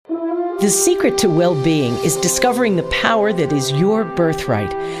The secret to well-being is discovering the power that is your birthright,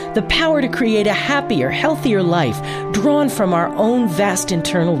 the power to create a happier, healthier life drawn from our own vast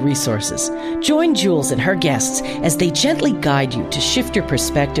internal resources. Join Jules and her guests as they gently guide you to shift your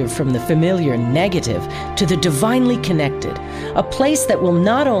perspective from the familiar negative to the divinely connected, a place that will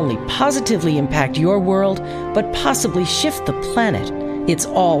not only positively impact your world, but possibly shift the planet. It's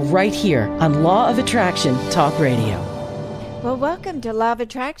all right here on Law of Attraction Talk Radio. Well, welcome to Law of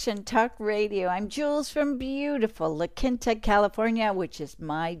Attraction Talk Radio. I'm Jules from beautiful La Quinta, California, which is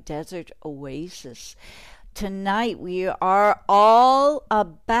my desert oasis. Tonight we are all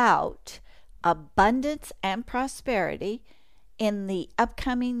about abundance and prosperity in the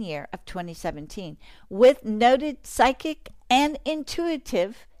upcoming year of 2017 with noted psychic and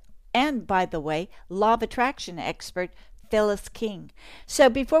intuitive and, by the way, Law of Attraction expert Phyllis King. So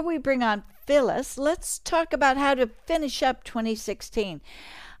before we bring on Phyllis, let's talk about how to finish up 2016.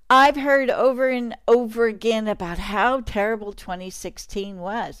 I've heard over and over again about how terrible 2016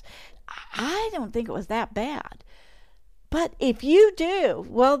 was. I don't think it was that bad. But if you do,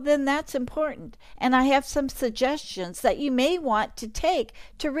 well, then that's important. And I have some suggestions that you may want to take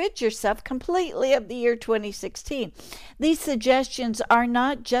to rid yourself completely of the year 2016. These suggestions are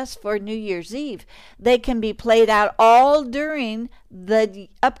not just for New Year's Eve. They can be played out all during the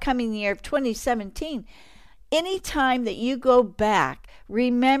upcoming year of 2017. Anytime that you go back,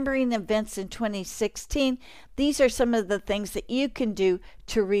 remembering events in 2016, these are some of the things that you can do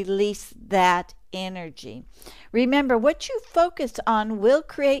to release that energy. Remember, what you focus on will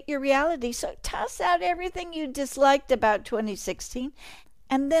create your reality. So toss out everything you disliked about 2016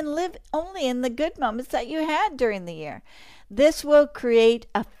 and then live only in the good moments that you had during the year. This will create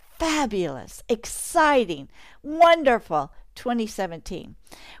a fabulous, exciting, wonderful 2017.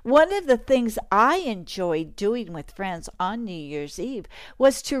 One of the things I enjoyed doing with friends on New Year's Eve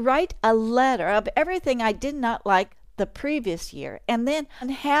was to write a letter of everything I did not like the previous year and then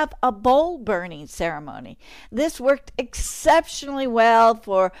have a bowl burning ceremony. This worked exceptionally well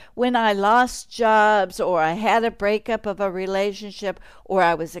for when I lost jobs or I had a breakup of a relationship or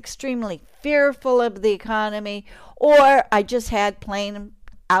I was extremely fearful of the economy or I just had plain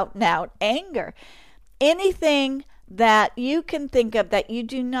out and out anger. Anything that you can think of that you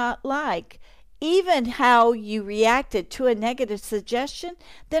do not like, even how you reacted to a negative suggestion,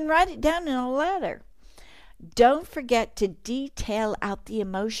 then write it down in a letter. Don't forget to detail out the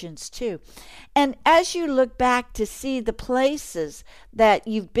emotions too. And as you look back to see the places that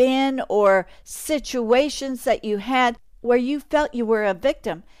you've been or situations that you had where you felt you were a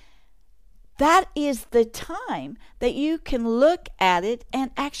victim, that is the time that you can look at it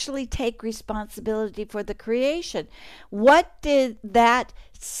and actually take responsibility for the creation. What did that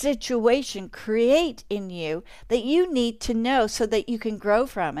situation create in you that you need to know so that you can grow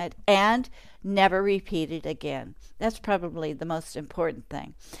from it and never repeat it again? That's probably the most important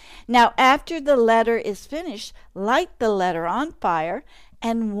thing. Now, after the letter is finished, light the letter on fire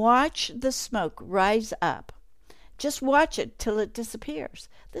and watch the smoke rise up. Just watch it till it disappears.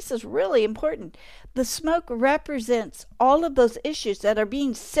 This is really important. The smoke represents all of those issues that are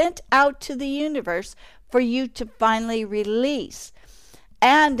being sent out to the universe for you to finally release.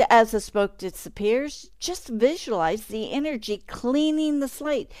 And as the smoke disappears, just visualize the energy cleaning the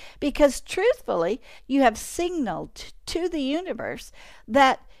slate. Because truthfully, you have signaled to the universe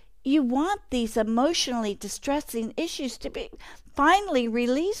that you want these emotionally distressing issues to be finally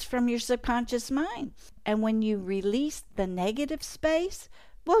released from your subconscious mind. And when you release the negative space,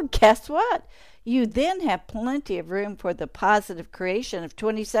 well, guess what? You then have plenty of room for the positive creation of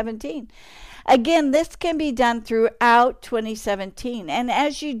 2017. Again, this can be done throughout 2017. And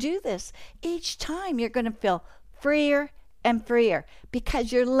as you do this, each time you're going to feel freer and freer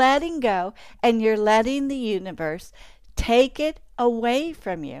because you're letting go and you're letting the universe take it away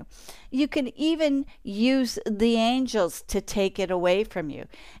from you. You can even use the angels to take it away from you.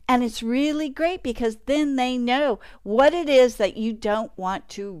 And it's really great because then they know what it is that you don't want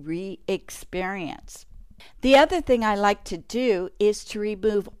to re-experience. The other thing I like to do is to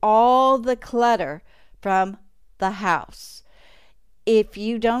remove all the clutter from the house. If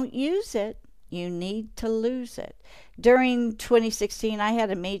you don't use it, you need to lose it. During 2016, I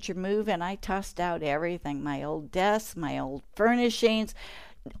had a major move and I tossed out everything. My old desk, my old furnishings,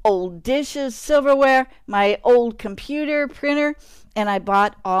 old dishes, silverware, my old computer, printer, and I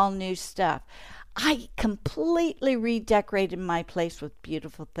bought all new stuff. I completely redecorated my place with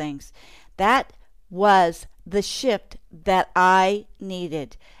beautiful things. That was the shift that I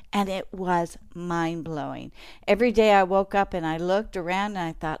needed. And it was mind-blowing. Every day I woke up and I looked around and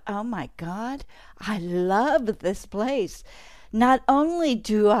I thought, oh my God, I love this place. Not only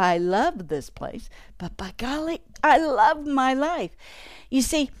do I love this place, but by golly, I love my life. You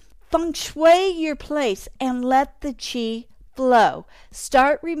see, feng shui your place and let the qi flow.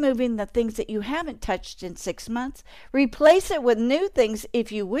 Start removing the things that you haven't touched in 6 months. Replace it with new things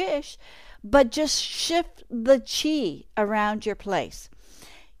if you wish, but just shift the qi around your place.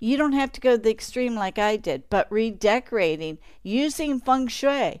 You don't have to go to the extreme like I did, but redecorating using feng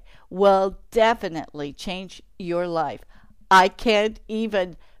shui will definitely change your life. I can't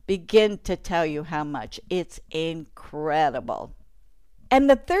even begin to tell you how much. It's incredible. And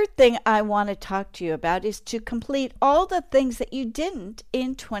the third thing I want to talk to you about is to complete all the things that you didn't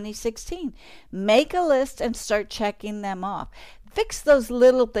in 2016. Make a list and start checking them off. Fix those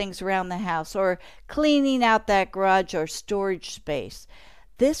little things around the house or cleaning out that garage or storage space.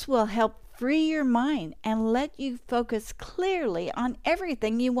 This will help free your mind and let you focus clearly on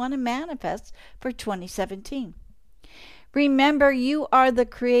everything you want to manifest for 2017. Remember, you are the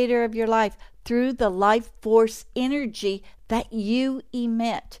creator of your life through the life force energy that you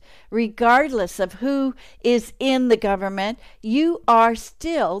emit. Regardless of who is in the government, you are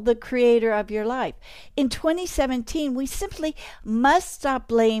still the creator of your life. In 2017, we simply must stop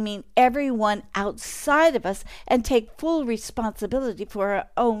blaming everyone outside of us and take full responsibility for our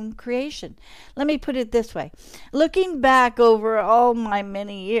own creation. Let me put it this way. Looking back over all my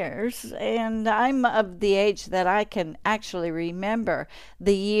many years, and I'm of the age that I can actually remember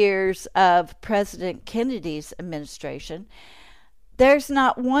the years of President Kennedy's administration, there's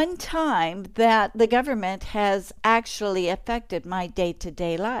not one time that the government has actually affected my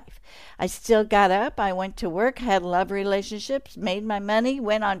day-to-day life. I still got up, I went to work, had love relationships, made my money,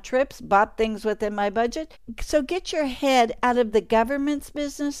 went on trips, bought things within my budget. So get your head out of the government's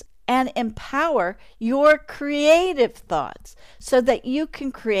business and empower your creative thoughts so that you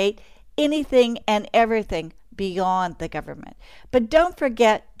can create anything and everything beyond the government. But don't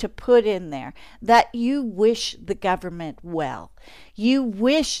forget to put in there that you wish the government well. You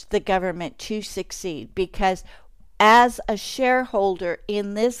wish the government to succeed because as a shareholder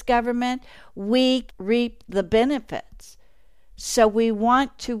in this government, we reap the benefits. So we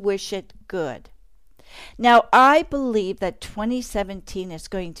want to wish it good. Now, I believe that 2017 is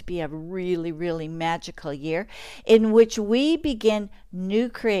going to be a really, really magical year in which we begin new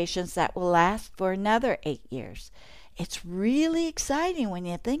creations that will last for another 8 years. It's really exciting when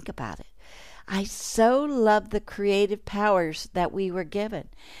you think about it. I so love the creative powers that we were given.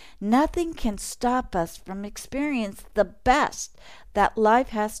 Nothing can stop us from experiencing the best that life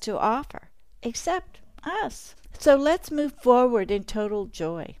has to offer, except us. So let's move forward in total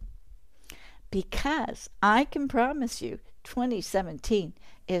joy. Because I can promise you 2017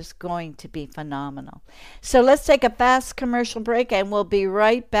 is going to be phenomenal. So let's take a fast commercial break and we'll be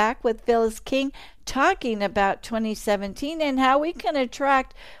right back with Phyllis King talking about 2017 and how we can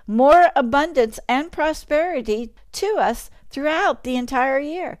attract more abundance and prosperity to us throughout the entire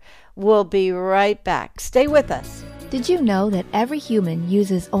year. We'll be right back. Stay with us. Did you know that every human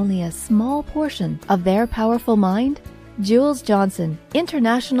uses only a small portion of their powerful mind? Jules Johnson,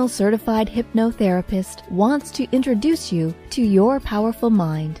 international certified hypnotherapist, wants to introduce you to your powerful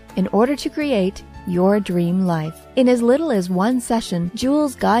mind in order to create your dream life. In as little as one session,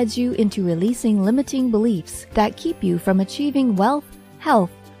 Jules guides you into releasing limiting beliefs that keep you from achieving wealth,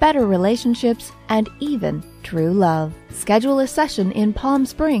 health, better relationships, and even true love. Schedule a session in Palm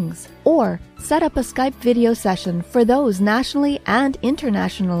Springs or set up a Skype video session for those nationally and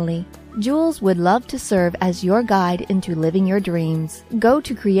internationally. Jules would love to serve as your guide into living your dreams. Go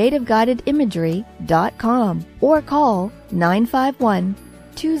to creativeguidedimagery.com or call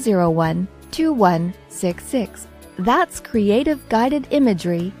 951-201-2166. That's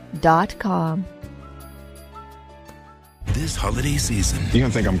creativeguidedimagery.com. This holiday season, you're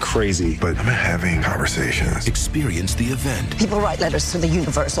gonna think I'm crazy, but I'm having conversations. Experience the event. People write letters to the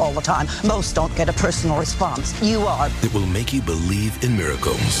universe all the time. Most don't get a personal response. You are. That will make you believe in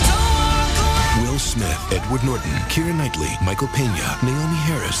miracles. Will Smith, Edward Norton, Keira Knightley, Michael Pena, Naomi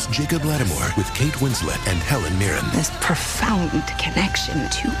Harris, Jacob Lattimore, with Kate Winslet and Helen Mirren. This profound connection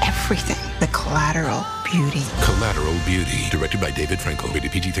to everything. The collateral beauty. Collateral Beauty, directed by David Frankel,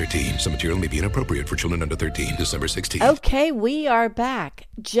 rated PG-13. Some material may be inappropriate for children under 13. December 16th. Okay, we are back.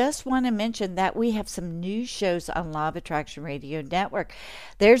 Just want to mention that we have some new shows on Law of Attraction Radio Network.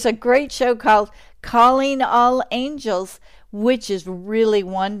 There's a great show called Calling All Angels, which is really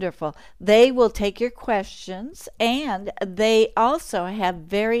wonderful. They will take your questions, and they also have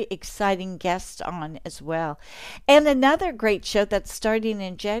very exciting guests on as well. And another great show that's starting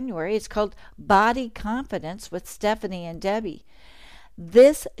in January is called Body Confidence with Stephanie and Debbie.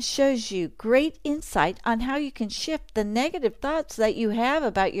 This shows you great insight on how you can shift the negative thoughts that you have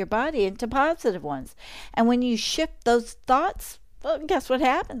about your body into positive ones. And when you shift those thoughts, well, guess what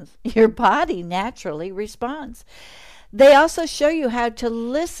happens? Your body naturally responds. They also show you how to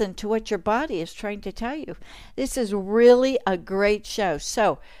listen to what your body is trying to tell you. This is really a great show.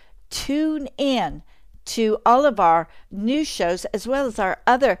 So tune in to all of our new shows as well as our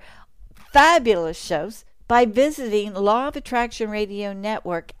other fabulous shows by visiting Law of Attraction Radio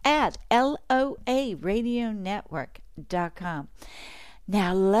Network at LOARadionetwork.com.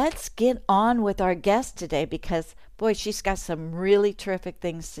 Now let's get on with our guest today because, boy, she's got some really terrific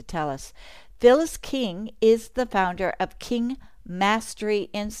things to tell us. Phyllis King is the founder of King Mastery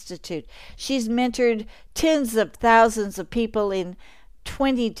Institute. She's mentored tens of thousands of people in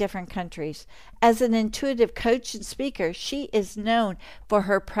 20 different countries. As an intuitive coach and speaker, she is known for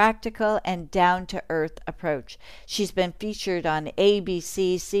her practical and down-to-earth approach. She's been featured on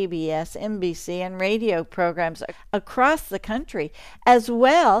ABC, CBS, NBC, and radio programs across the country, as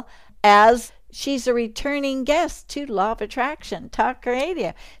well as she's a returning guest to Law of Attraction Talk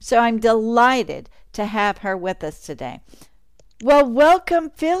Radio. So I'm delighted to have her with us today. Well, welcome,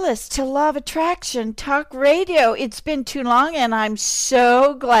 Phyllis, to Law of Attraction Talk Radio. It's been too long, and I'm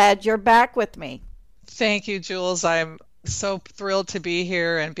so glad you're back with me. Thank you, Jules. I'm so thrilled to be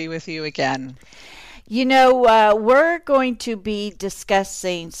here and be with you again. You know, we're going to be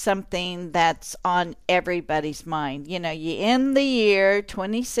discussing something that's on everybody's mind. You know, you end the year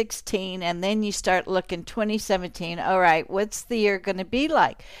 2016, and then you start looking 2017. All right, what's the year going to be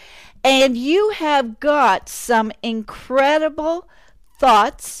like? And you have got some incredible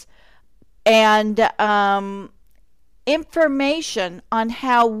thoughts and information on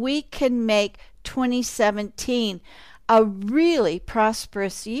how we can make 2017 a really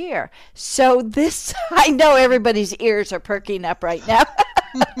prosperous year. So this, I know everybody's ears are perking up right now.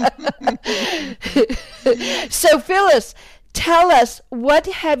 So Phyllis, tell us, what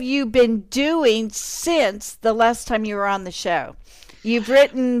have you been doing since the last time you were on the show? You've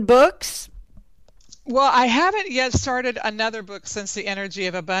written books? Well, I haven't yet started another book since The Energy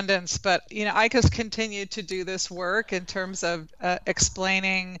of Abundance, but I just continue to do this work in terms of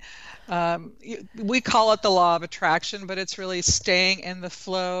explaining. We call it the law of attraction, but it's really staying in the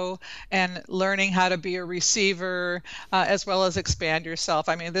flow and learning how to be a receiver, as well as expand yourself.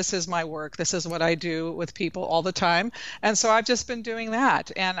 I mean, this is my work. This is what I do with people all the time. And so I've just been doing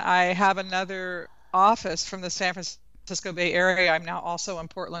that. And I have another office from the San Francisco Bay Area. I'm now also in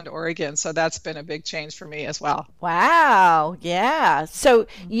Portland, Oregon. So that's been a big change for me as well. Wow. Yeah. So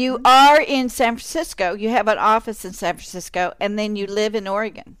you are in San Francisco. You have an office in San Francisco, and then you live in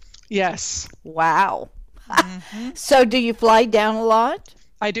Oregon. Yes. Wow. So do you fly down a lot?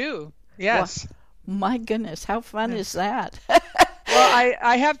 I do. Yes. Well, my goodness. How fun is that? Well,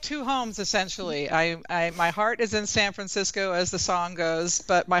 I have two homes, essentially. My heart is in San Francisco, as the song goes,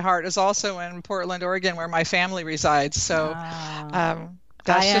 but my heart is also in Portland, Oregon, where my family resides. So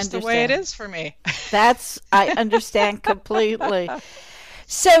that's just the way it is for me. I understand completely.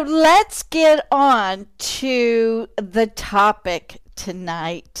 So let's get on to the topic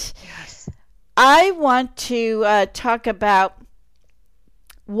tonight. Yes. I want to talk about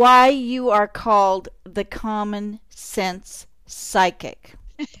why you are called the common sense psychic.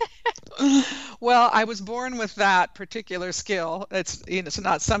 Well, I was born with that particular skill. It's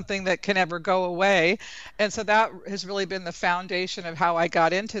not something that can ever go away. And so that has really been the foundation of how I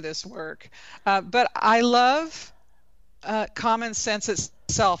got into this work. But I love common sense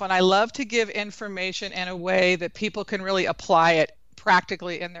itself, and I love to give information in a way that people can really apply it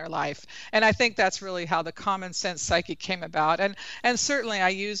practically in their life. And I think that's really how the common sense psychic came about. And certainly I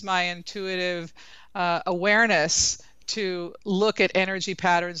use my intuitive awareness to look at energy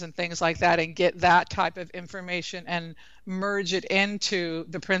patterns and things like that and get that type of information and merge it into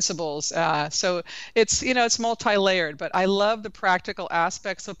the principles. So it's, it's multi-layered, but I love the practical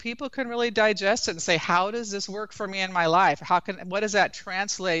aspects so people can really digest it and say, how does this work for me in my life? What does that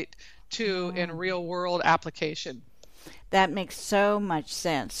translate to in real world application? That makes so much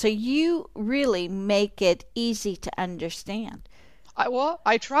sense. So you really make it easy to understand.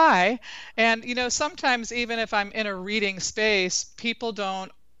 I try. And, sometimes even if I'm in a reading space, people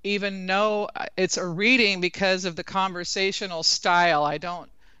don't even know it's a reading because of the conversational style. I don't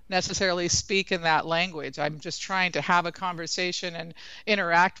necessarily speak in that language. I'm just trying to have a conversation and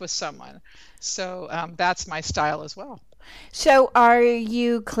interact with someone. So that's my style as well. So are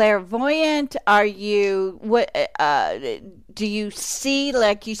you clairvoyant? Are you, what, do you see,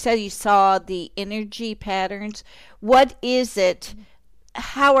 like you said, you saw the energy patterns? What is it?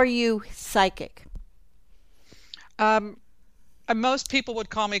 How are you psychic? most people would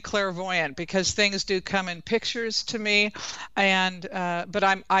call me clairvoyant because things do come in pictures to me, and but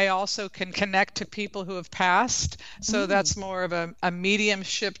I also can connect to people who have passed, so that's more of a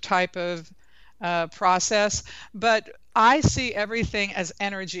mediumship type of process. But I see everything as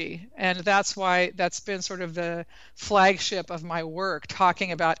energy, and that's why that's been sort of the flagship of my work,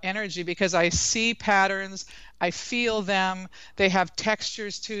 talking about energy, because I see patterns, I feel them, they have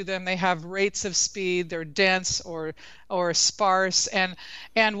textures to them, they have rates of speed, they're dense or sparse, and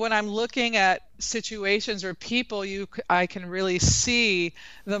when I'm looking at situations or people, I can really see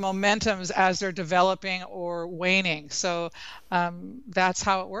the momentums as they're developing or waning. So that's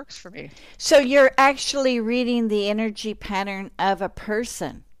how it works for me. So you're actually reading the energy pattern of a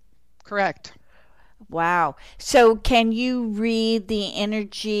person. Correct. Wow. So can you read the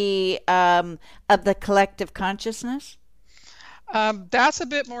energy of the collective consciousness? That's a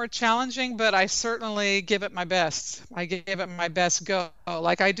bit more challenging, but I certainly give it my best. I give it my best go.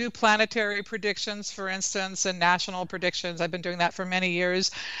 Like I do planetary predictions, for instance, and national predictions. I've been doing that for many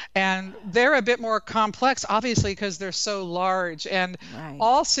years. And they're a bit more complex, obviously, because they're so large. And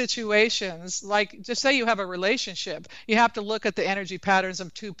all situations, like just say you have a relationship, you have to look at the energy patterns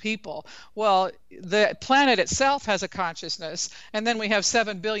of two people. Well, the planet itself has a consciousness, and then we have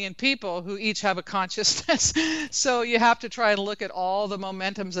 7 billion people who each have a consciousness. So you have to try and look at all the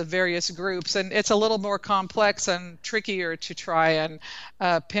momentums of various groups, and it's a little more complex and trickier to try and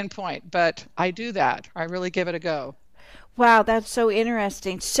pinpoint, but I do that. I really give it a go. Wow, that's so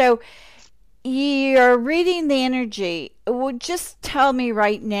interesting. So you're reading the energy. Well, just tell me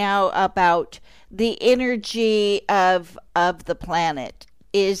right now about the energy of the planet.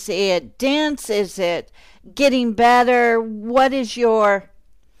 Is it dense? Is it getting better? What is your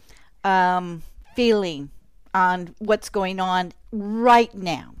feeling on what's going on right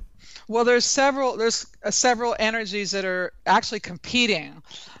now? Well, there's several energies that are actually competing,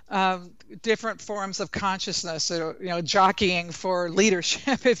 different forms of consciousness that are, jockeying for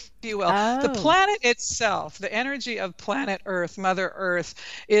leadership, if you will. The planet itself, the energy of planet Earth, Mother Earth,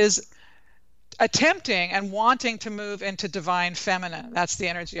 is attempting and wanting to move into divine feminine. That's the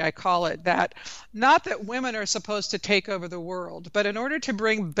energy I call it. That not that women are supposed to take over the world, but in order to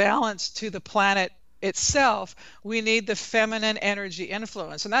bring balance to the planet itself, we need the feminine energy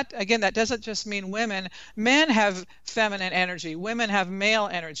influence. And that, again, that doesn't just mean women. Men have feminine energy, women have male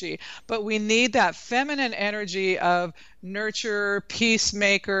energy, but we need that feminine energy of nurture,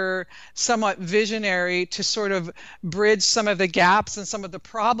 peacemaker, somewhat visionary to sort of bridge some of the gaps and some of the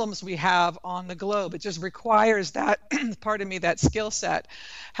problems we have on the globe. It just requires that, pardon me, that skill set.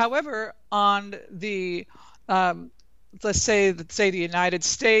 However, on the let's say the United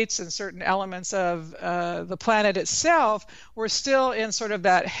States and certain elements of the planet itself, we're still in sort of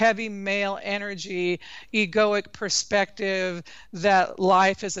that heavy male energy, egoic perspective that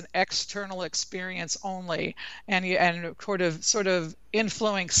life is an external experience only, and sort of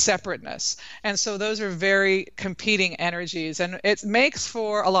influencing separateness. And so those are very competing energies, and it makes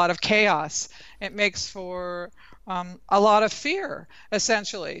for a lot of chaos. It makes for a lot of fear,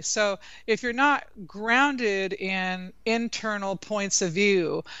 essentially. So if you're not grounded in internal points of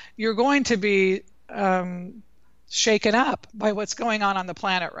view, you're going to be shaken up by what's going on the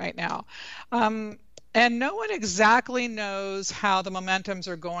planet right now. And no one exactly knows how the momentums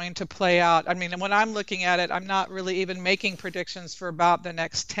are going to play out. I mean, when I'm looking at it, I'm not really even making predictions for about the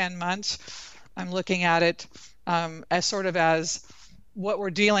next 10 months. I'm looking at it as what we're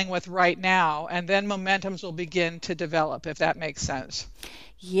dealing with right now, and then momentums will begin to develop, if that makes sense.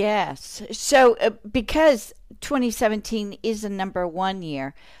 Yes. So because 2017 is a number one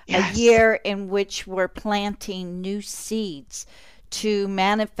year, yes, a year in which we're planting new seeds to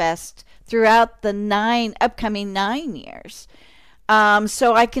manifest throughout the upcoming 9 years.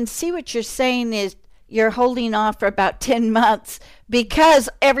 So I can see what you're saying is you're holding off for about 10 months because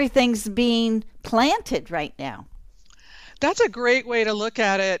everything's being planted right now. That's a great way to look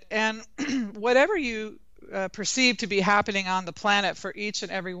at it. And whatever you perceive to be happening on the planet for each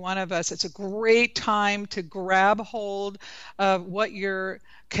and every one of us, it's a great time to grab hold of what you're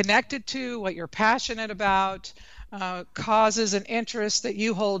connected to, what you're passionate about, causes and interests that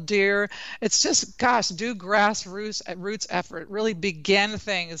you hold dear. It's just, gosh, do grassroots effort. Really begin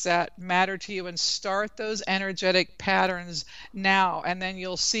things that matter to you and start those energetic patterns now. And then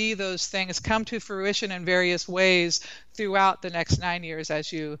you'll see those things come to fruition in various ways throughout the next 9 years,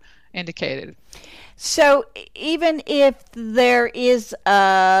 as you indicated. So even if there is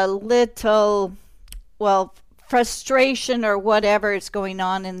a little, frustration or whatever is going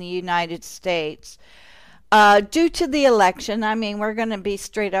on in the United States, due to the election, I mean, we're going to be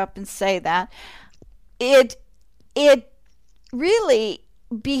straight up and say that it really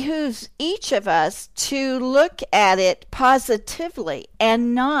behooves each of us to look at it positively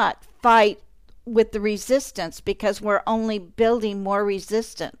and not fight with the resistance, because we're only building more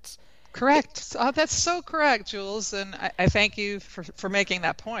resistance. Correct. That's so correct, Jules. And I thank you for making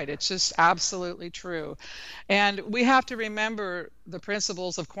that point. It's just absolutely true. And we have to remember the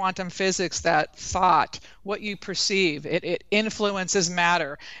principles of quantum physics, that thought, what you perceive, it influences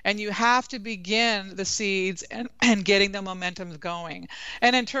matter. And you have to begin the seeds and getting the momentum going.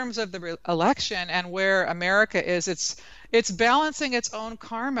 And in terms of the election and where America is, it's balancing its own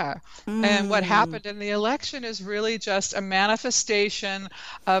karma. And what happened in the election is really just a manifestation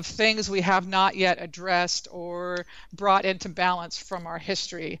of things we have not yet addressed or brought into balance from our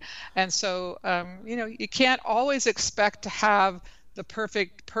history. And so, you can't always expect to have the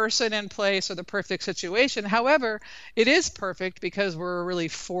perfect person in place or the perfect situation. However, it is perfect because we're really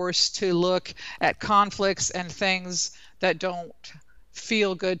forced to look at conflicts and things that don't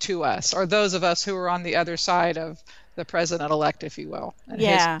feel good to us, or those of us who are on the other side of the president-elect, if you will,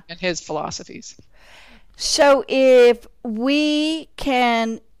 and his philosophies. So if we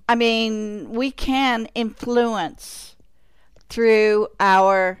can influence through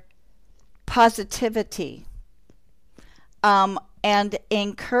our positivity and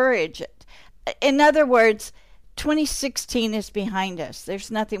encourage it. In other words, 2016 is behind us. There's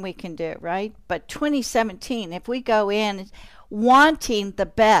nothing we can do, right? But 2017, if we go in wanting the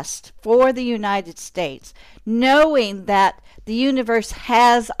best for the United States, knowing that the universe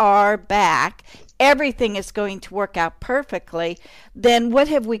has our back, everything is going to work out perfectly, then what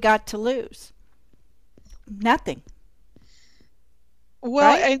have we got to lose? Nothing.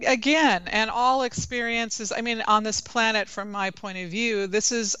 Well, right? Again, and all experiences, on this planet, from my point of view,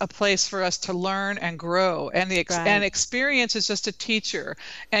 this is a place for us to learn and grow. And and experience is just a teacher.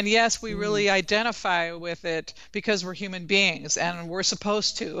 And yes, we really identify with it because we're human beings, and we're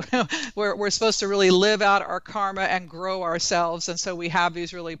supposed to. we're supposed to really live out our karma and grow ourselves. And so we have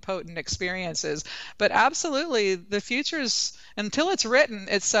these really potent experiences. But absolutely, the future's, until it's written,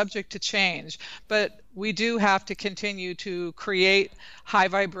 it's subject to change. But we do have to continue to create high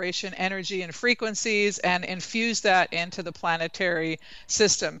vibration energy and frequencies and infuse that into the planetary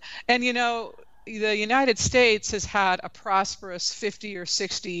system. And the United States has had a prosperous 50 or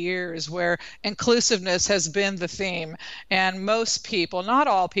 60 years where inclusiveness has been the theme. And most people, not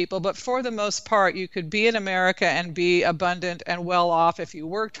all people, but for the most part, you could be in America and be abundant and well off if you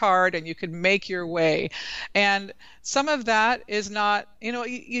worked hard, and you could make your way. And some of that is not,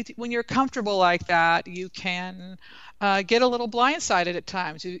 when you're comfortable like that, you can get a little blindsided at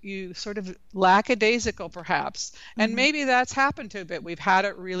times. You sort of lackadaisical, perhaps. And maybe that's happened to a bit. We've had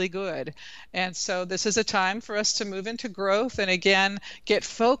it really good. And so this is a time for us to move into growth and, again, get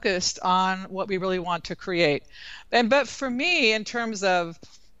focused on what we really want to create. But for me, in terms of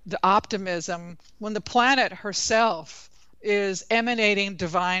the optimism, when the planet herself is emanating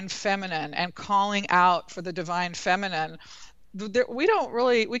divine feminine and calling out for the divine feminine,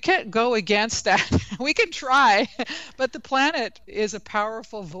 we can't go against that. We can try, but the planet is a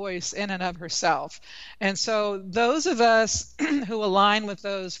powerful voice in and of herself. And so those of us who align with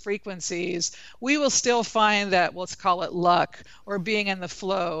those frequencies, we will still find that, let's call it luck, or being in the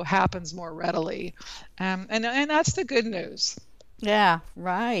flow, happens more readily. And that's the good news. Yeah,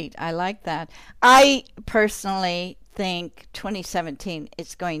 right. I like that. I personally think 2017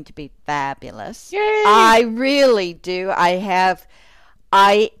 is going to be fabulous. Yay! I really do. I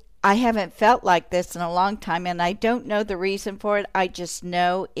haven't felt like this in a long time, and I don't know the reason for it. I just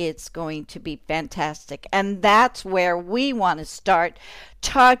know it's going to be fantastic. And that's where we want to start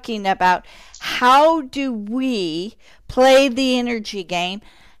talking about, how do we play the energy game?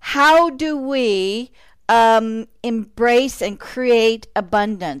 How do we embrace and create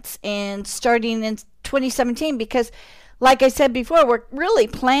abundance, and starting in 2017, because like I said before, we're really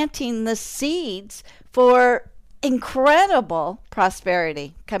planting the seeds for incredible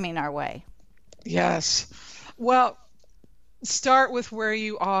prosperity coming our way. Yes. Well, start with where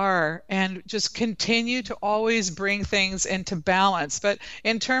you are and just continue to always bring things into balance. But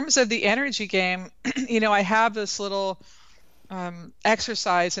in terms of the energy game, I have this little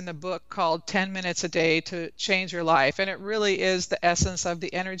exercise in the book called 10 minutes a day to change your life. And it really is the essence of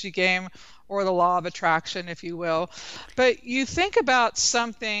the energy game, or the law of attraction, if you will. But you think about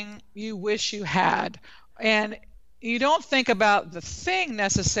something you wish you had, and you don't think about the thing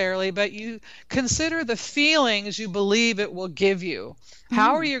necessarily, but you consider the feelings you believe it will give you.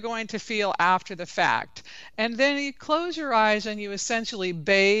 How are you going to feel after the fact? And then you close your eyes and you essentially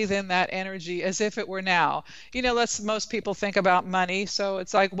bathe in that energy as if it were now. Most people think about money. So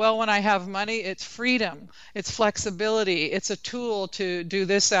it's like, well, when I have money, it's freedom, it's flexibility, it's a tool to do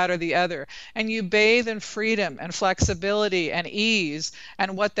this, that, or the other. And you bathe in freedom and flexibility and ease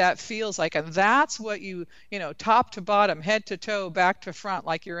and what that feels like. And that's what top to bottom, head to toe, back to front,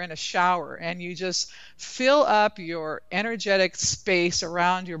 like you're in a shower, and you just fill up your energetic space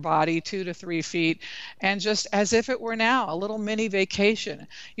around your body 2 to 3 feet, and just as if it were now, a little mini vacation.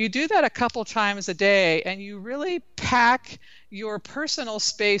 You do that a couple times a day, and you really pack your personal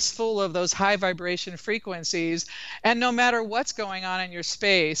space full of those high vibration frequencies. And no matter what's going on in your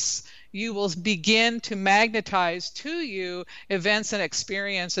space, you will begin to magnetize to you events and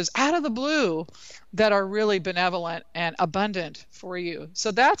experiences out of the blue that are really benevolent and abundant for you.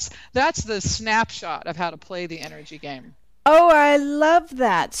 So that's the snapshot of how to play the energy game. Oh, I love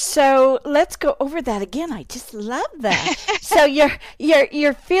that. So let's go over that again. I just love that. So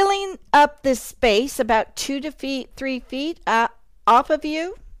you're filling up this space about 2 to 3 feet off of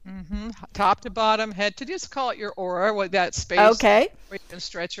you. Mm-hmm. Top to bottom, head to, just call it your aura, with that space. Okay. Where you can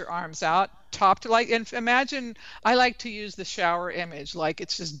stretch your arms out. Top to, and imagine, I like to use the shower image, like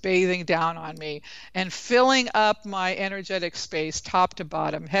it's just bathing down on me and filling up my energetic space, top to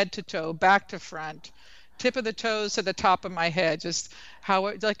bottom, head to toe, back to front, tip of the toes to the top of my head, just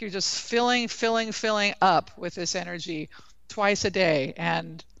like you're just filling up with this energy twice a day,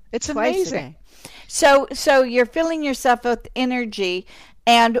 and it's amazing. So you're filling yourself with energy.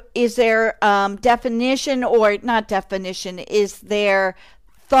 And is there definition, or not definition, is there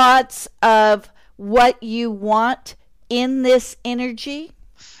thoughts of what you want in this energy?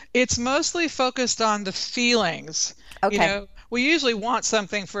 It's mostly focused on the feelings. Okay. We usually want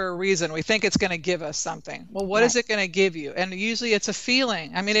something for a reason. We think it's going to give us something. Well, what is it going to give you? And usually it's a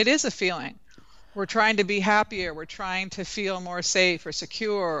feeling. I mean, it is a feeling. We're trying to be happier. We're trying to feel more safe or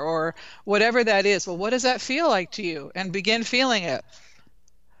secure or whatever that is. Well, what does that feel like to you? And begin feeling it.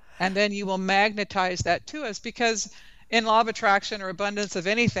 And then you will magnetize that to us, because in law of attraction or abundance of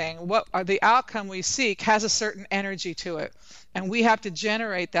anything, the outcome we seek has a certain energy to it. And we have to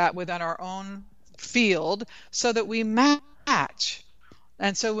generate that within our own field so that we match.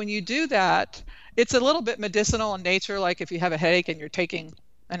 And so when you do that, it's a little bit medicinal in nature. Like if you have a headache and you're taking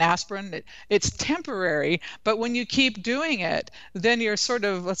an aspirin, it's temporary, but when you keep doing it, then you're sort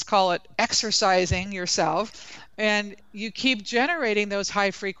of, let's call it, exercising yourself, and you keep generating those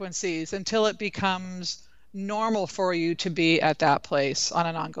high frequencies until it becomes normal for you to be at that place on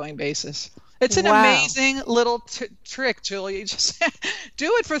an ongoing basis. It's an amazing little trick, Julie. Just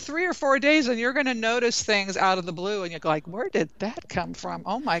do it for 3 or 4 days and you're going to notice things out of the blue, and you're like, where did that come from?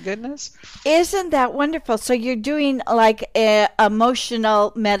 Oh my goodness. Isn't that wonderful? So you're doing like a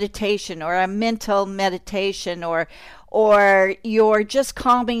emotional meditation or a mental meditation, or you're just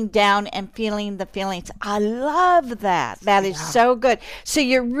calming down and feeling the feelings. I love that. That is so good. So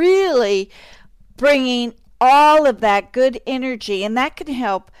you're really bringing all of that good energy, and that can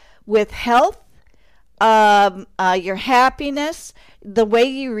help with health, your happiness, the way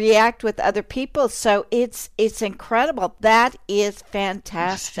you react with other people. So it's incredible. That is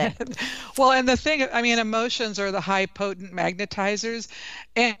fantastic. Well, and the thing, I mean, emotions are the high potent magnetizers,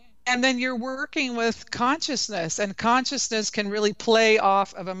 and then you're working with consciousness, and consciousness can really play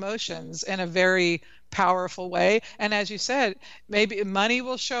off of emotions in a very powerful way. And as you said, maybe money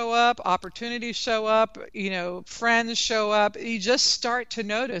will show up, opportunities show up, friends show up. You just start to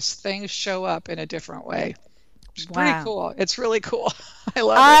notice things show up in a different way. It's pretty cool. It's really cool.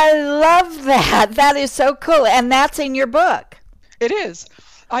 I love that. That is so cool. And that's in your book. It is.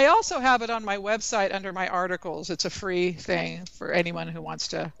 I also have it on my website under my articles. It's a free thing for anyone who wants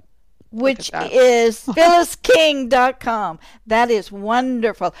to. Which is phyllisking.com. That is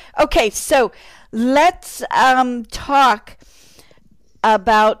wonderful. Okay, so let's talk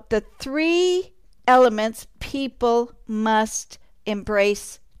about the 3 elements people must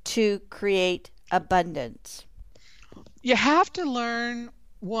embrace to create abundance. You have to learn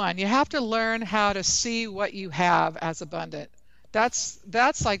how to see what you have as abundant. That's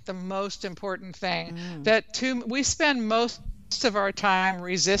like the most important thing. We spend most of our time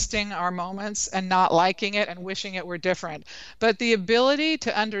resisting our moments and not liking it and wishing it were different. But the ability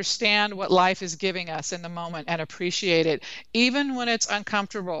to understand what life is giving us in the moment and appreciate it, even when it's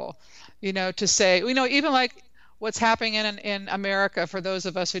uncomfortable, to say, even like what's happening in America for those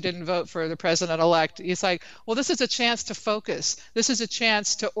of us who didn't vote for the president-elect. It's like, well, this is a chance to focus. This is a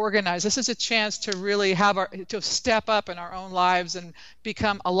chance to organize. This is a chance to really to step up in our own lives and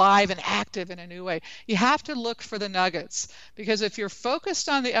become alive and active in a new way. You have to look for the nuggets, because if you're focused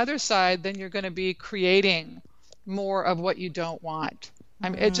on the other side, then you're going to be creating more of what you don't want. I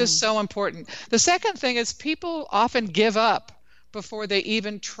mean, it's just so important. The second thing is people often give up before they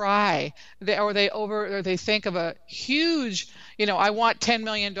even try, or they think of a huge, I want $10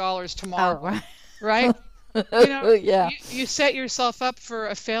 million tomorrow, right? You set yourself up for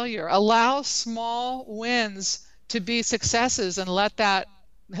a failure. Allow small wins to be successes and let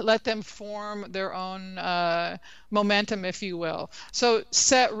them form their own momentum, if you will. So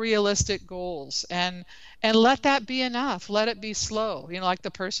set realistic goals and let that be enough. Let it be slow. Like the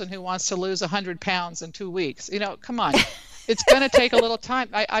person who wants to lose 100 pounds in 2 weeks. Come on. It's going to take a little time.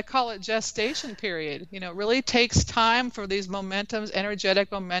 I call it gestation period. It really takes time for these momentums,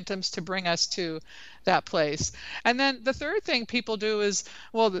 energetic momentums, to bring us to that place. And then the third thing people do is,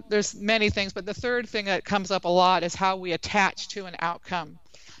 well, there's many things, but the third thing that comes up a lot is how we attach to an outcome.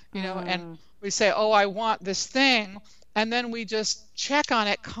 And we say, oh, I want this thing. And then we just check on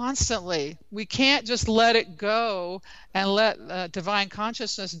it constantly. We can't just let it go and let divine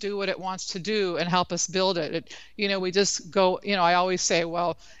consciousness do what it wants to do and help us build it. We just go, I always say,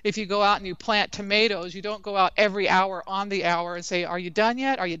 well, if you go out and you plant tomatoes, you don't go out every hour on the hour and say, are you done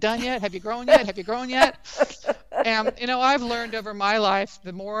yet? Are you done yet? Have you grown yet? Have you grown yet? And, I've learned over my life,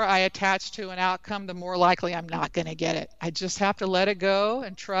 the more I attach to an outcome, the more likely I'm not going to get it. I just have to let it go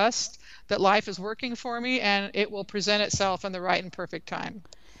and trust that life is working for me, and it will present itself in the right and perfect time.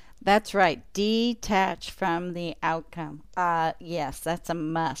 That's right. Detach from the outcome. Yes, that's a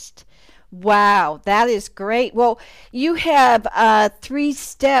must. Wow, that is great. Well, you have 3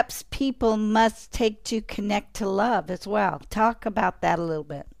 steps people must take to connect to love as well. Talk about that a little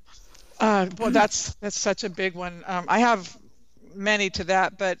bit. Well, that's such a big one. I have many to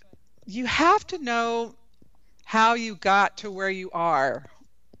that, but you have to know how you got to where you are.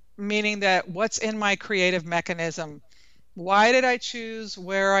 Meaning that what's in my creative mechanism? Why did I choose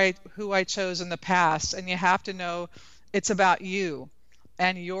who I chose in the past? And you have to know it's about you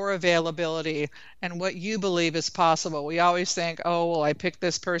and your availability and what you believe is possible. We always think, oh, well, I picked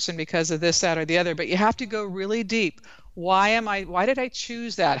this person because of this, that, or the other, but you have to go really deep. Why did I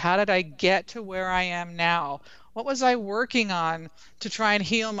choose that? How did I get to where I am now? What was I working on to try and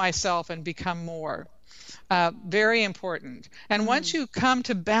heal myself and become more? Very important. And once you come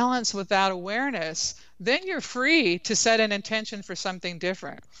to balance with that awareness, then you're free to set an intention for something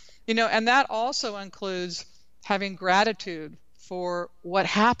different. And that also includes having gratitude for what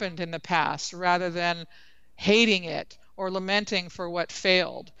happened in the past rather than hating it or lamenting for what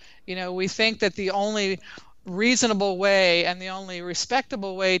failed. We think that the only reasonable way and the only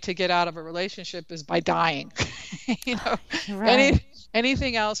respectable way to get out of a relationship is by dying. Right.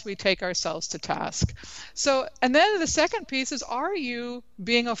 Anything else, we take ourselves to task. So, and then the second piece is, are you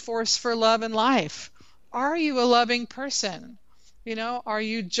being a force for love in life? Are you a loving person? Are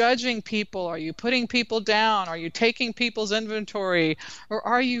you judging people? Are you putting people down? Are you taking people's inventory? Or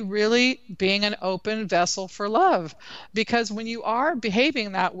are you really being an open vessel for love? Because when you are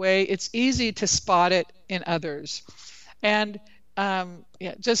behaving that way, it's easy to spot it in others. And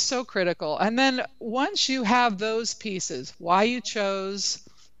just so critical. And then once you have those pieces, why you chose,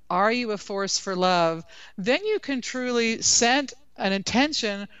 are you a force for love, then you can truly set an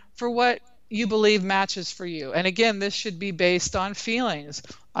intention for what you believe matches for you. And again, this should be based on feelings.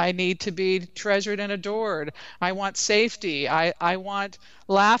 I need to be treasured and adored. I want safety. I want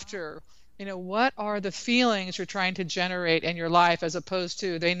laughter. What are the feelings you're trying to generate in your life, as opposed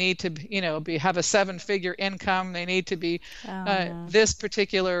to they need to, have a 7-figure income. They need to be this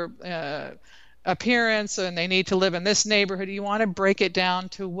particular appearance, and they need to live in this neighborhood. You want to break it down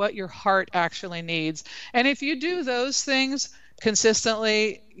to what your heart actually needs. And if you do those things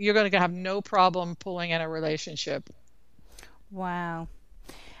consistently, you're going to have no problem pulling in a relationship. Wow.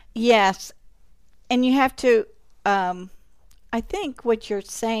 Yes. And you have to, I think what you're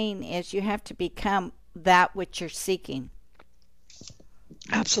saying is you have to become that which you're seeking.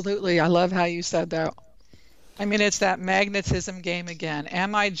 Absolutely. I love how you said that. I mean, it's that magnetism game again.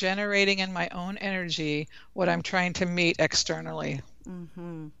 Am I generating in my own energy what I'm trying to meet externally?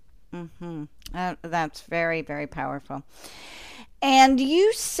 That's very, very powerful. And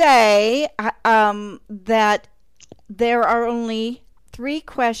you say that there are only 3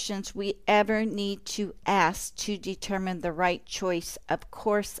 questions we ever need to ask to determine the right choice of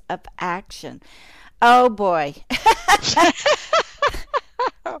course of action. Oh boy.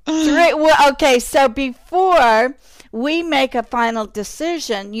 Three. Well, okay. So before we make a final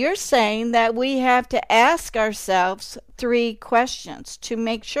decision, you're saying that we have to ask ourselves 3 questions to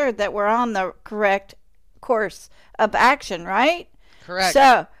make sure that we're on the correct course of action, right? Correct.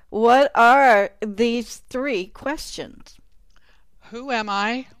 So, what are these 3 questions? Who am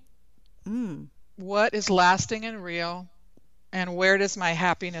I? What is lasting and real? And where does my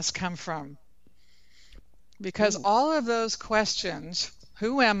happiness come from? Because all of those questions,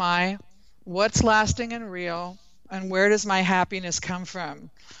 who am I? What's lasting and real? And where does my happiness come from?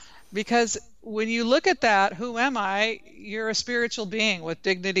 Because when you look at that, who am I? You're a spiritual being with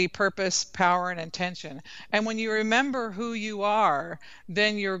dignity, purpose, power, and intention. And when you remember who you are,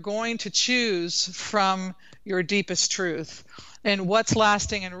 then you're going to choose from your deepest truth. And what's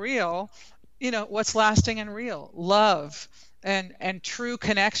lasting and real? What's lasting and real? Love and true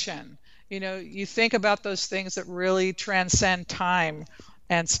connection. You think about those things that really transcend time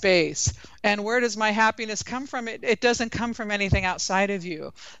and space. And where does my happiness come from? It doesn't come from anything outside of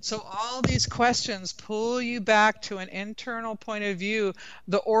you. So all these questions pull you back to an internal point of view,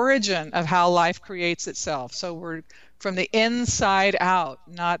 the origin of how life creates itself. So we're from the inside out,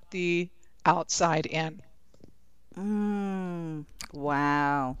 not the outside in.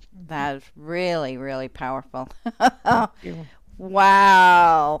 Wow. That's really, really powerful.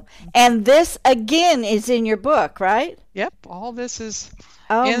 Wow. And this, again, is in your book, right? Yep. All this is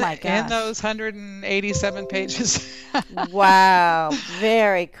my gosh. in those 187 pages. Wow.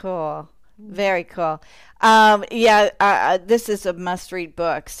 Very cool. Very cool. This is a must-read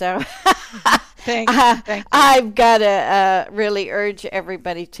book. So Thank you. I've got to really urge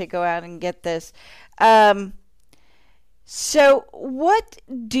everybody to go out and get this. So what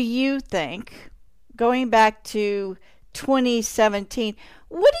do you think, going back to 2017,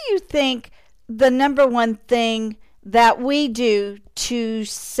 what do you think the number one thing that we do to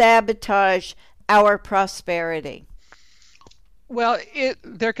sabotage our prosperity? Well,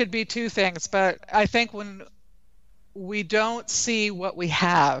 there could be 2 things, but I think when we don't see what we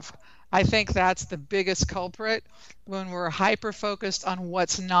have, I think that's the biggest culprit, when we're hyper-focused on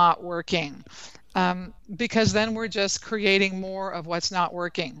what's not working. Because then we're just creating more of what's not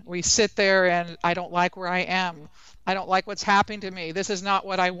working. We sit there and I don't like where I am. I don't like what's happening to me. This is not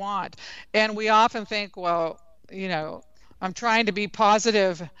what I want. And we often think, well, I'm trying to be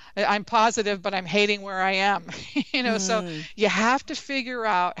positive. I'm positive, but I'm hating where I am. So you have to figure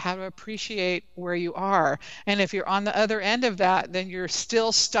out how to appreciate where you are. And if you're on the other end of that, then you're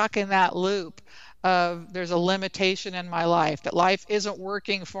still stuck in that loop of there's a limitation in my life, that life isn't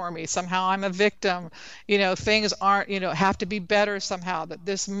working for me. Somehow I'm a victim. Things aren't, have to be better somehow, that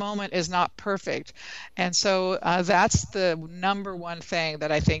this moment is not perfect. And so that's the number one thing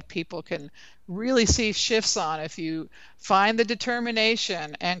that I think people can really see shifts on if you find the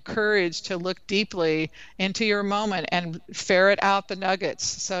determination and courage to look deeply into your moment and ferret out the nuggets,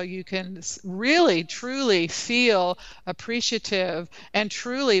 so you can really truly feel appreciative and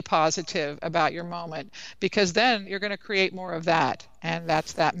truly positive about your moment, because then you're going to create more of that, and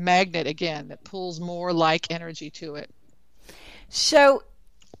that's that magnet again that pulls more like energy to it. So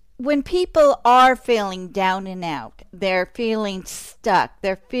when people are feeling down and out, they're feeling stuck,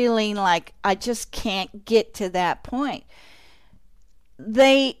 they're feeling like, I just can't get to that point,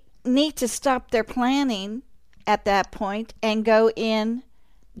 they need to stop their planning at that point and go in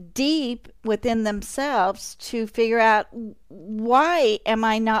deep within themselves to figure out, why am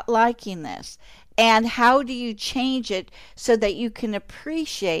I not liking this? And how do you change it so that you can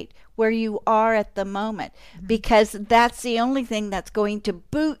appreciate where you are at the moment? Because that's the only thing that's going to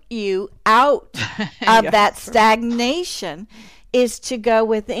boot you out of that stagnation, is to go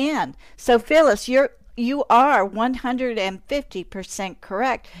within. So Phyllis, you are 150%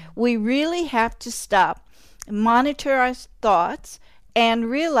 correct. We really have to stop, monitor our thoughts, and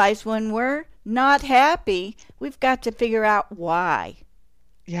realize when we're not happy, we've got to figure out why.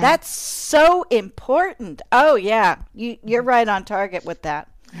 Yeah. That's so important. Oh, yeah. You're right on target with that.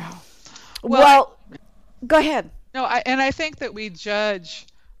 Yeah. Well, go ahead. No, I think that we judge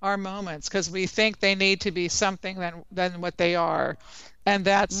our moments because we think they need to be something than what they are. And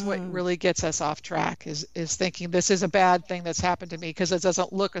that's what really gets us off track, is thinking this is a bad thing that's happened to me because it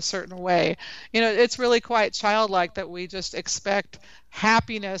doesn't look a certain way. It's really quite childlike that we just expect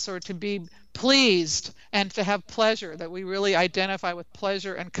happiness or to be pleased and to have pleasure, that we really identify with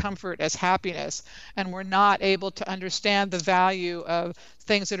pleasure and comfort as happiness, and we're not able to understand the value of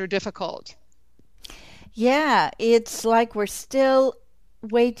things that are difficult. Yeah, it's like we're still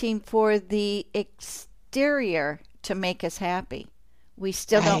waiting for the exterior to make us happy, We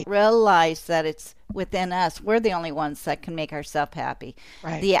still don't realize that it's within us. We're the only ones that can make ourselves happy.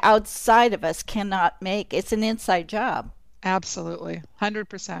 Right. The outside of us cannot make. It's an inside job. Absolutely.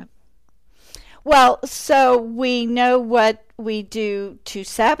 100%. Well, so we know what we do to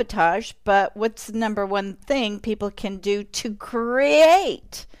sabotage, but what's the number one thing people can do to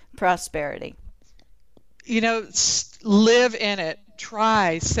create prosperity? Live in it.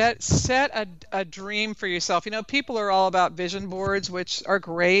 Try, set a dream for yourself. People are all about vision boards, which are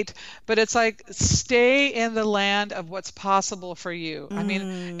great, but it's like, stay in the land of what's possible for you. I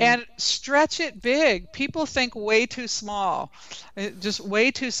mean, and stretch it big. People think way too small, just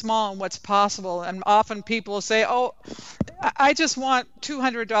way too small in what's possible. And often people say, oh, I just want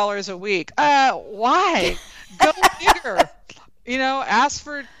 $200 a week. Why? Go bigger. Ask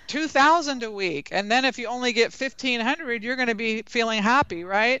for $2,000 a week, and then if you only get $1,500, you're going to be feeling happy,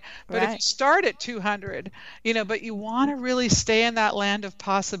 right? But if you start at $200, but you want to really stay in that land of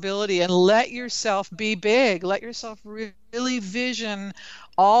possibility and let yourself be big. Let yourself really vision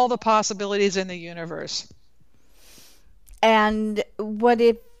all the possibilities in the universe. And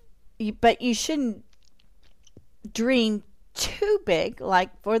but you shouldn't dream too big, like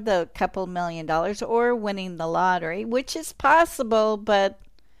for the couple $1 million or winning the lottery, which is possible, but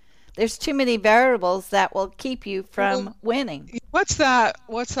there's too many variables that will keep you from winning. What's that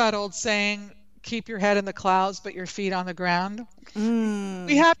old saying? Keep your head in the clouds, but your feet on the ground.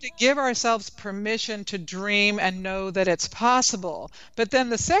 We have to give ourselves permission to dream and know that it's possible. But then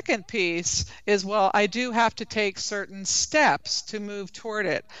the second piece is, well, I do have to take certain steps to move toward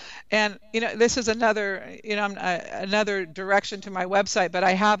it. And, this is another direction to my website, but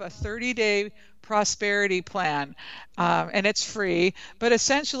I have a 30-day prosperity plan, and it's free, but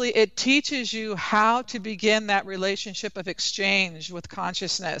essentially it teaches you how to begin that relationship of exchange with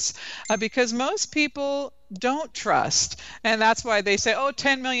consciousness, because most people don't trust, and that's why they say, oh,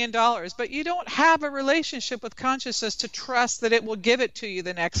 $10 million, but you don't have a relationship with consciousness to trust that it will give it to you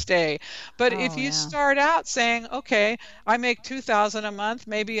the next day. But if you start out saying, okay, I make $2,000 a month,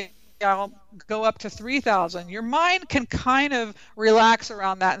 maybe I'll go up to $3,000. Your mind can kind of relax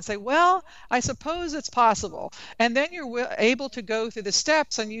around that and say, well, I suppose it's possible. And then you're able to go through the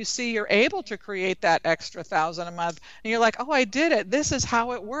steps, and you see you're able to create that extra $1,000 a month. And you're like, oh, I did it. This is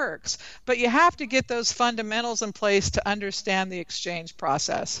how it works. But you have to get those fundamentals in place to understand the exchange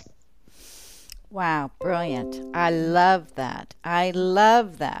process. Wow, brilliant. I love that.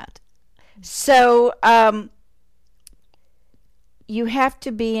 So, you have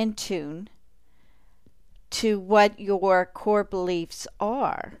to be in tune to what your core beliefs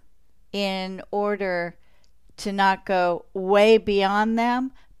are in order to not go way beyond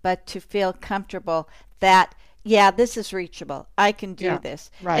them, but to feel comfortable that, this is reachable. I can do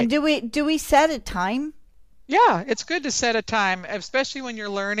this. Right. And do we set a time? Yeah, it's good to set a time, especially when you're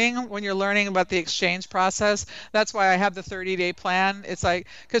learning about the exchange process. That's why I have the 30-day plan. It's like,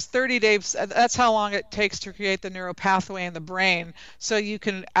 because 30 days, that's how long it takes to create the neural pathway in the brain. So you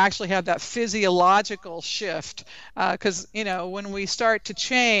can actually have that physiological shift. Because, when we start to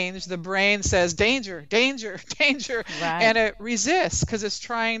change, the brain says, danger, danger, danger. Right. And it resists because it's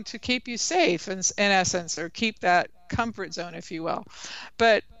trying to keep you safe, in essence, or keep that comfort zone, if you will.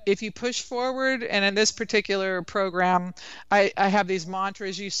 But if you push forward, and in this particular program, I have these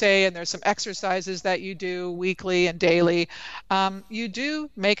mantras you say, and there's some exercises that you do weekly and daily. You do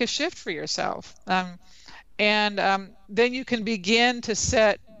make a shift for yourself. And then you can begin to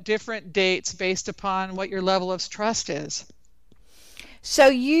set different dates based upon what your level of trust is. So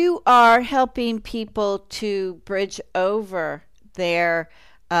you are helping people to bridge over their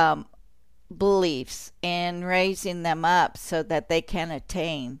beliefs and raising them up so that they can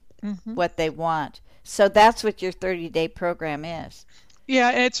attain what they want. So that's what your 30-day program is. Yeah,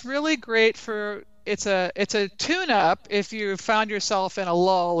 and it's really great for, it's a tune-up if you found yourself in a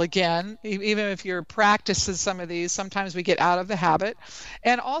lull again, even if you're practicing some of these. Sometimes we get out of the habit.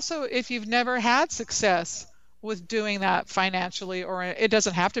 And also if you've never had success with doing that financially, or it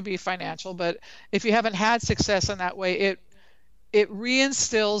doesn't have to be financial, but if you haven't had success in that way, it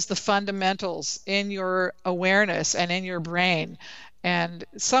reinstills the fundamentals in your awareness and in your brain. And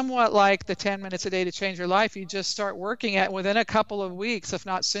somewhat like the 10 minutes a day to change your life, you just start working at within a couple of weeks, if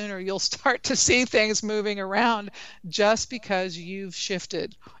not sooner, you'll start to see things moving around just because you've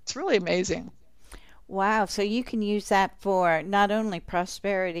shifted. It's really amazing. Wow. So you can use that for not only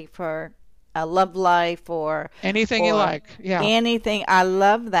prosperity, for a love life, or anything you like. Yeah. Anything. I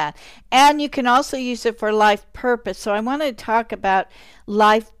love that. And you can also use it for life purpose. So I want to talk about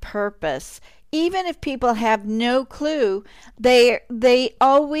life purpose. Even if people have no clue, they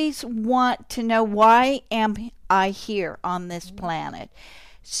always want to know, why am I here on this planet.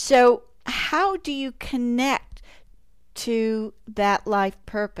 So how do you connect to that life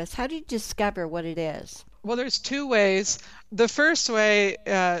purpose? How do you discover what it is? Well, there's two ways. The first way,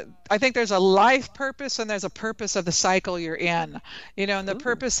 I think there's a life purpose and there's a purpose of the cycle you're in. And the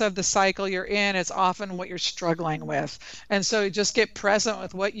purpose of the cycle you're in is often what you're struggling with. And so just get present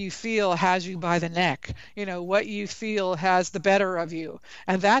with what you feel has you by the neck. What you feel has the better of you.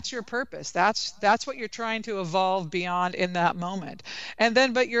 And that's your purpose. That's what you're trying to evolve beyond in that moment. And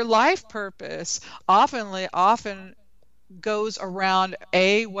then, but your life purpose often goes around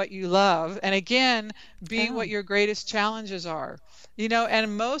what you love, and again, what your greatest challenges are.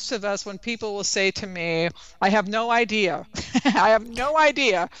 And most of us, when people will say to me, I have no idea,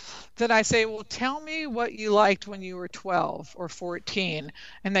 then I say, well, tell me what you liked when you were 12 or 14.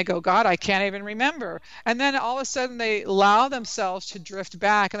 And they go, God, I can't even remember. And then all of a sudden they allow themselves to drift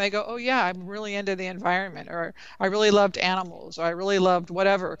back and they go, oh yeah, I'm really into the environment, or I really loved animals, or I really loved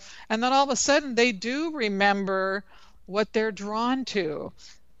whatever. And then all of a sudden they do remember what they're drawn to.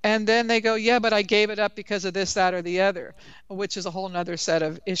 And then they go, yeah, but I gave it up because of this, that, or the other, which is a whole nother set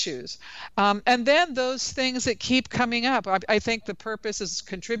of issues. And then those things that keep coming up, I think the purpose is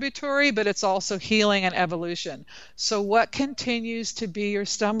contributory, but it's also healing and evolution. So what continues to be your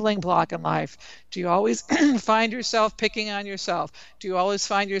stumbling block in life? Do you always find yourself picking on yourself? Do you always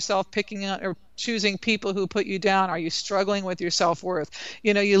find yourself picking on or choosing people who put you down? Are you struggling with your self-worth?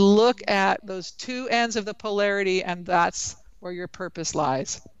 You look at those two ends of the polarity, and that's where your purpose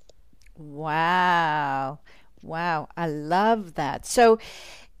lies. Wow. I love that. So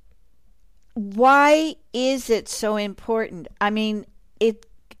why is it so important? I mean,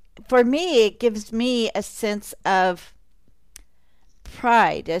 for me, it gives me a sense of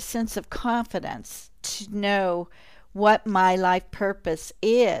pride, a sense of confidence to know what my life purpose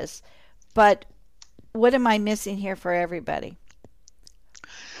is. But what am I missing here for everybody?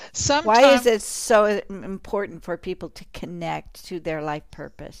 Why is it so important for people to connect to their life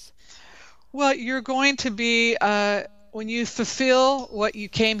purpose? Well, you're going to be, when you fulfill what you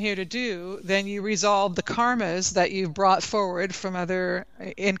came here to do, then you resolve the karmas that you've brought forward from other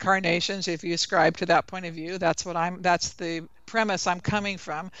incarnations. If you ascribe to that point of view, that's the premise I'm coming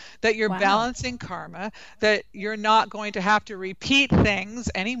from, that you're balancing karma, that you're not going to have to repeat things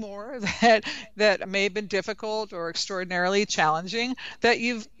anymore that may have been difficult or extraordinarily challenging, that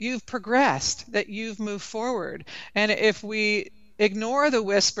you've progressed, that you've moved forward. And if we ignore the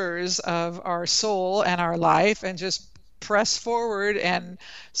whispers of our soul and our life and just press forward and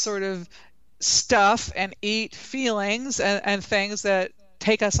sort of stuff and eat feelings and things that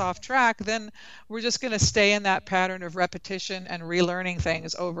take us off track, then we're just going to stay in that pattern of repetition and relearning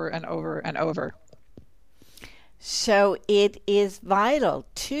things over and over and over. So it is vital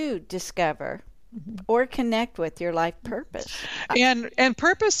to discover or connect with your life purpose. And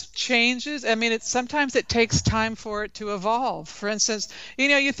purpose changes. I mean, sometimes it takes time for it to evolve. For instance,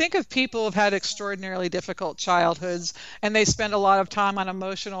 you think of people who've had extraordinarily difficult childhoods and they spend a lot of time on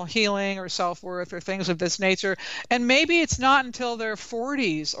emotional healing or self-worth or things of this nature. And maybe it's not until their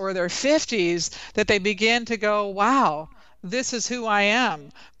 40s or their 50s that they begin to go, wow, this is who I am.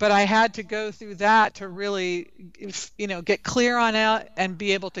 But I had to go through that to really, get clear on it and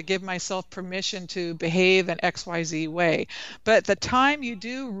be able to give myself permission to behave in XYZ way. But the time you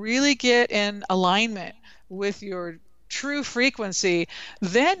do really get in alignment with your true frequency,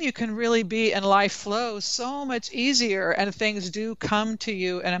 then you can really be in life flow so much easier, and things do come to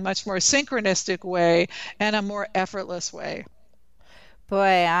you in a much more synchronistic way and a more effortless way.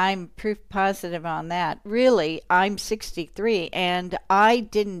 Boy, I'm proof positive on that. Really, I'm 63 and I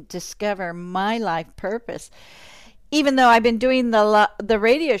didn't discover my life purpose. Even though I've been doing the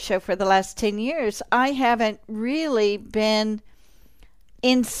radio show for the last 10 years, I haven't really been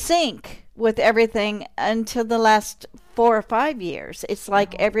in sync with everything until the last 4 or 5 years. It's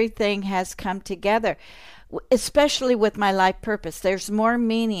like everything has come together, especially with my life purpose. There's more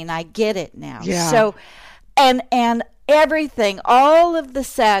meaning. I get it now. Yeah. So, and everything, all of the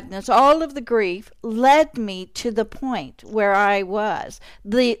sadness, all of the grief led me to the point where I was.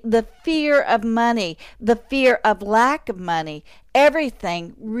 The fear of money, the fear of lack of money,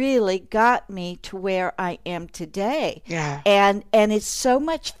 everything really got me to where I am today. Yeah. And it's so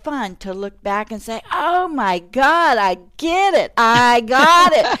much fun to look back and say, oh my God, I get it. I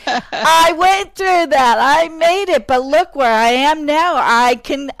got it. I went through that. I made it. But look where I am now. I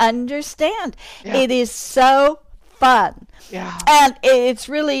can understand. Yeah. It is so fun. Yeah. And it's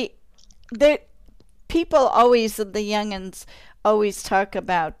really, people always, the youngins always talk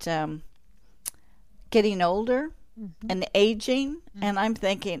about getting older. and aging, and I'm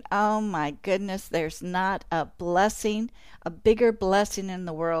thinking, oh my goodness, there's not a bigger blessing in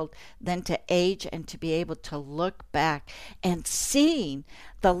the world than to age and to be able to look back and seeing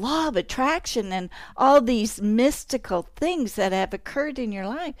the law of attraction and all these mystical things that have occurred in your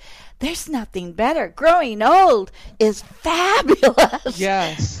life. There's nothing better. Growing old is fabulous.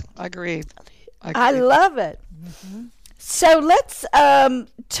 Yes, agreed. I love it. So let's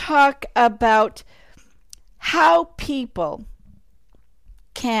talk about how people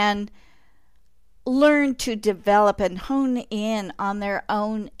can learn to develop and hone in on their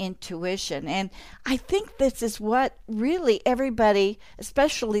own intuition. And I think this is what really everybody,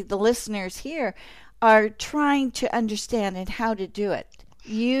 especially the listeners here, are trying to understand and how to do it.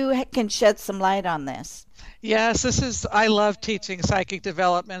 You can shed some light on this. Yes, I love teaching psychic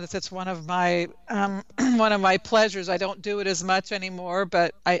development. It's one of my one of my pleasures. I don't do it as much anymore,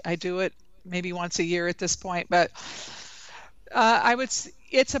 but I do it maybe once a year at this point. But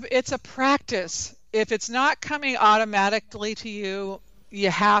it's a practice. If it's not coming automatically to you, you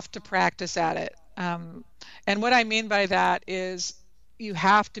have to practice at it. And what I mean by that is you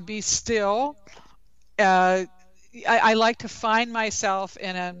have to be still. I like to find myself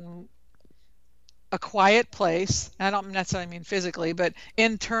in a quiet place. I don't necessarily mean physically, but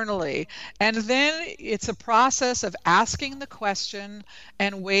internally. And then it's a process of asking the question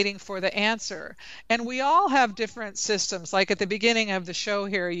and waiting for the answer. And we all have different systems. Like at the beginning of the show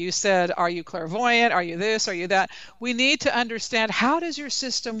here, you said, are you clairvoyant? Are you this? Are you that? We need to understand, how does your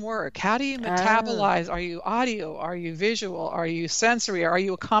system work? How do you metabolize? Are you audio? Are you visual? Are you sensory? Are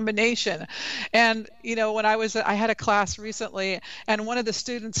you a combination? And, when I had a class recently, and one of the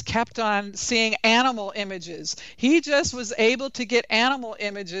students kept on seeing animal images. He just was able to get animal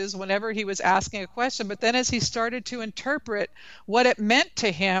images whenever he was asking a question, but then as he started to interpret what it meant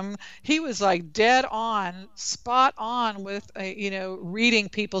to him, he was like dead on, spot on with reading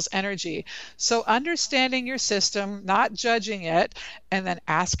people's energy. So understanding your system, not judging it, and then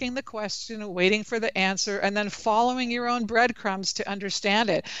asking the question, waiting for the answer, and then following your own breadcrumbs to understand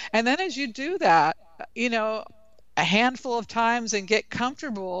it. And then as you do that, a handful of times and get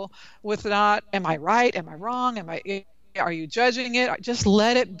comfortable with not, am I right? Am I wrong? Are you judging it? Just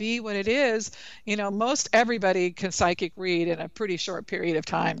let it be what it is. Most everybody can psychic read in a pretty short period of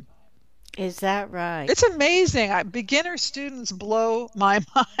time. Is that right? It's amazing. Beginner students blow my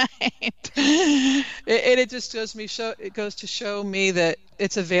mind. It just goes to show me that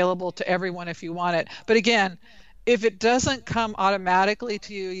it's available to everyone if you want it. But again, if it doesn't come automatically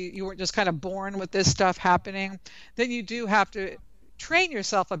to you, you weren't just kind of born with this stuff happening, then you do have to train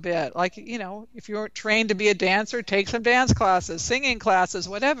yourself a bit. Like, if you weren't trained to be a dancer, take some dance classes, singing classes,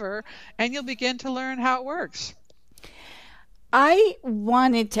 whatever, and you'll begin to learn how it works. I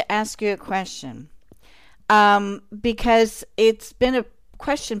wanted to ask you a question because it's been a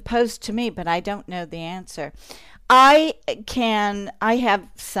question posed to me, but I don't know the answer. I have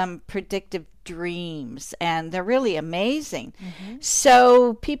some predictive dreams, and they're really amazing.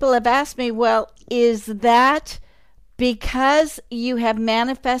 So people have asked me, well, is that because you have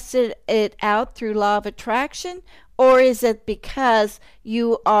manifested it out through law of attraction, or is it because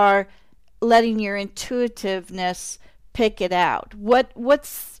you are letting your intuitiveness pick it out?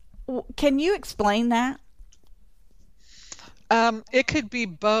 Can you explain that? It could be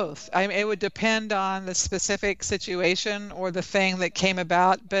both. It would depend on the specific situation or the thing that came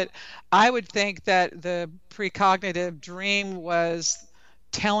about, but I would think that the precognitive dream was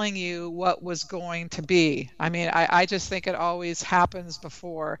telling you what was going to be. I just think it always happens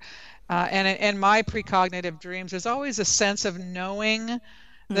before. And in my precognitive dreams, there's always a sense of knowing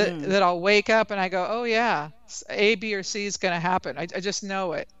that I'll wake up and I go, oh yeah, A, B, or C is going to happen. I just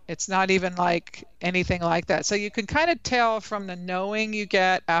know it. It's not even like anything like that. So you can kind of tell from the knowing you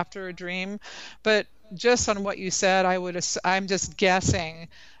get after a dream, but just on what you said, I'm just guessing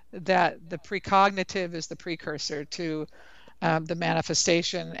that the precognitive is the precursor to the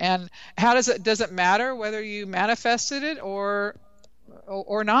manifestation. And how does it matter whether you manifested it or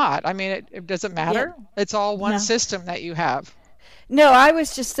not? It doesn't matter. Yeah. It's all one system that you have. No, I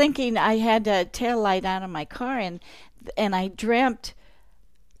was just thinking I had a tail light out of my car, and I dreamt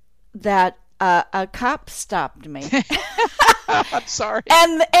that a cop stopped me. I'm sorry.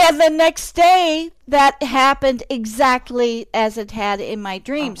 And the next day, that happened exactly as it had in my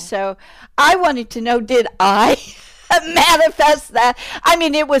dream. So I wanted to know, did I manifest that?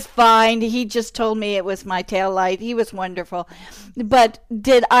 It was fine. He just told me it was my tail light. He was wonderful. But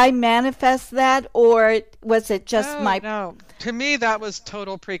did I manifest that, or was it just No. To me, that was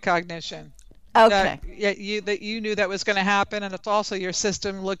total precognition. Okay. That you knew that was going to happen, and it's also your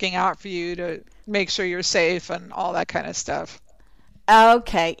system looking out for you to make sure you're safe and all that kind of stuff.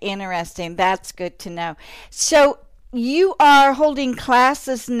 Okay, interesting. That's good to know. So you are holding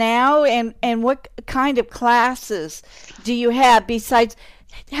classes now, and what kind of classes do you have besides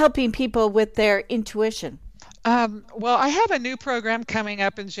helping people with their intuition? Well, I have a new program coming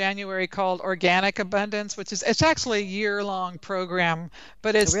up in January called Organic Abundance, it's actually a year-long program,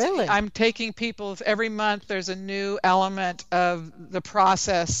 but Really? I'm taking people every month. There's a new element of the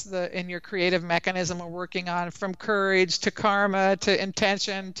process in your creative mechanism we're working on, from courage to karma to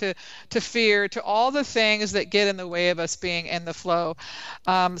intention to fear to all the things that get in the way of us being in the flow,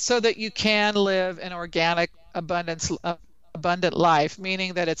 so that you can live an organic abundant life,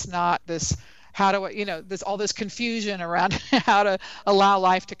 meaning that it's not this there's all this confusion around how to allow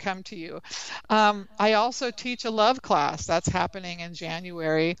life to come to you. I also teach a love class that's happening in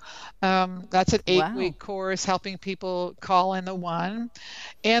January. That's an 8-week course helping people call in the one.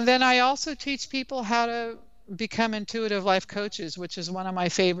 And then I also teach people how to become intuitive life coaches, which is one of my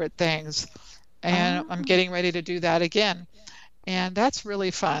favorite things. And I'm getting ready to do that again. And that's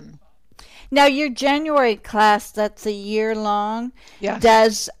really fun. Now, your January class, that's a year long.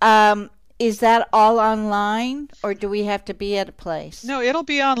 Yes. Is that all online, or do we have to be at a place? No, it'll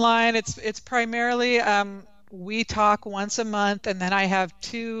be online. It's primarily we talk once a month, and then I have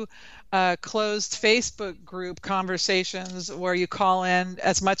 2 closed Facebook group conversations where you call in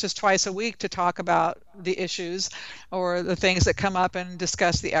as much as twice a week to talk about the issues or the things that come up and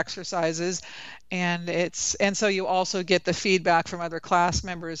discuss the exercises. And so you also get the feedback from other class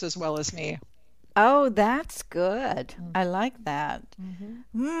members as well as me. Oh, that's good. I like that.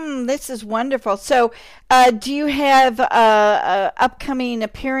 This is wonderful. So, do you have upcoming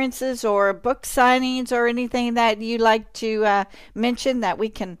appearances or book signings or anything that you'd like to mention that we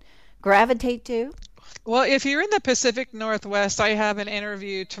can gravitate to? Well, if you're in the Pacific Northwest, I have an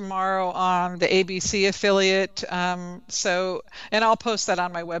interview tomorrow on the ABC affiliate. And I'll post that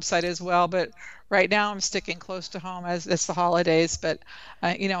on my website as well. But right now I'm sticking close to home as it's the holidays. But,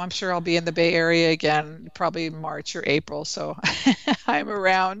 I'm sure I'll be in the Bay Area again, probably March or April. So I'm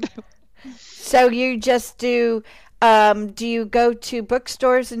around. So you just do you go to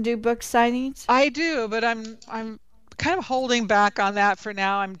bookstores and do book signings? I do, but I'm kind of holding back on that for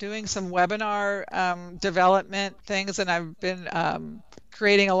now. I'm doing some webinar development things, and I've been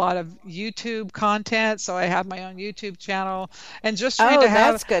creating a lot of YouTube content. So I have my own YouTube channel, and just trying to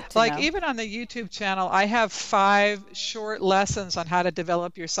have, that's good to know. Even on the YouTube channel, I have 5 short lessons on how to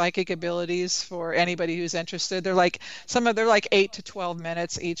develop your psychic abilities for anybody who's interested. They're like 8 to 12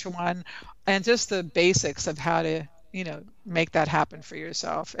 minutes each one, and just the basics of how to make that happen for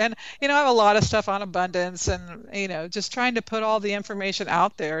yourself. And I have a lot of stuff on abundance, and just trying to put all the information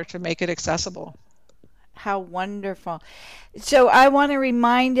out there to make it accessible. How wonderful. So I want to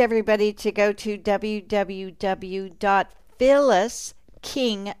remind everybody to go to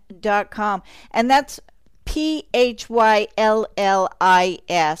www.phyllisking.com, and that's PHYLLIS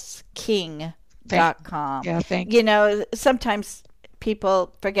King.com. Yeah, thank you. Sometimes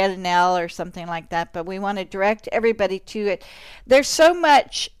people forget an L or something like that, but we want to direct everybody to it. There's so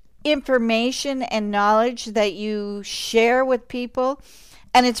much information and knowledge that you share with people,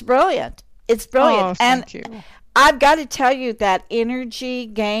 and it's brilliant. It's brilliant. Oh, thank you. I've got to tell you, that energy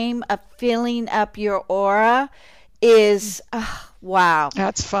game of filling up your aura is wow.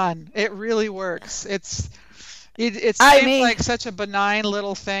 That's fun. It really works. It seems like such a benign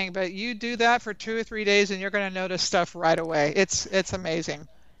little thing, but you do that for 2 or 3 days and you're going to notice stuff right away. It's amazing.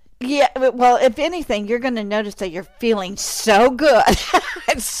 Yeah, well, if anything, you're going to notice that you're feeling so good.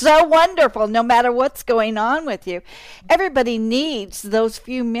 It's so wonderful, no matter what's going on with you. Everybody needs those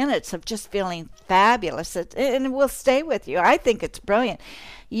few minutes of just feeling fabulous, and it will stay with you. I think it's brilliant.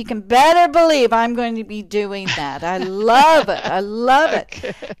 You can better believe I'm going to be doing that. I love it. I love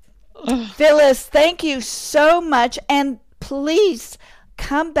it. Phyllis, thank you so much, and please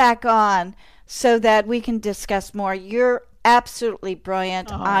come back on so that we can discuss more. You're absolutely brilliant.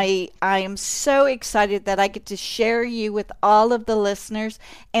 I am so excited that I get to share you with all of the listeners,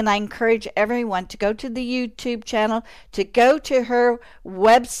 and I encourage everyone to go to the YouTube channel, to go to her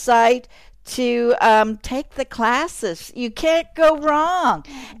website, to take the classes. You can't go wrong.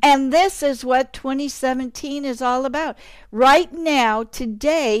 And this is what 2017 is all about. Right now,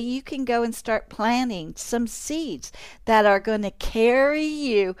 today, you can go and start planting some seeds that are going to carry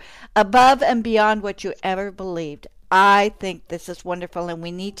you above and beyond what you ever believed. I think this is wonderful, and we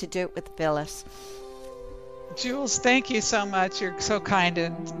need to do it with Phyllis. Jules, thank you so much. You're so kind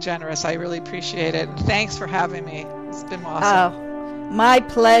and generous. I really appreciate it. Thanks for having me. It's been awesome. My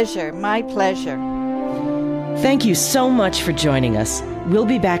pleasure. My pleasure. Thank you so much for joining us. We'll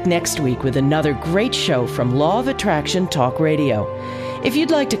be back next week with another great show from Law of Attraction Talk Radio. If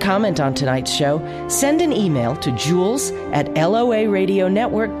you'd like to comment on tonight's show, send an email to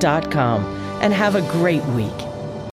jules@loaradionetwork.com and have a great week.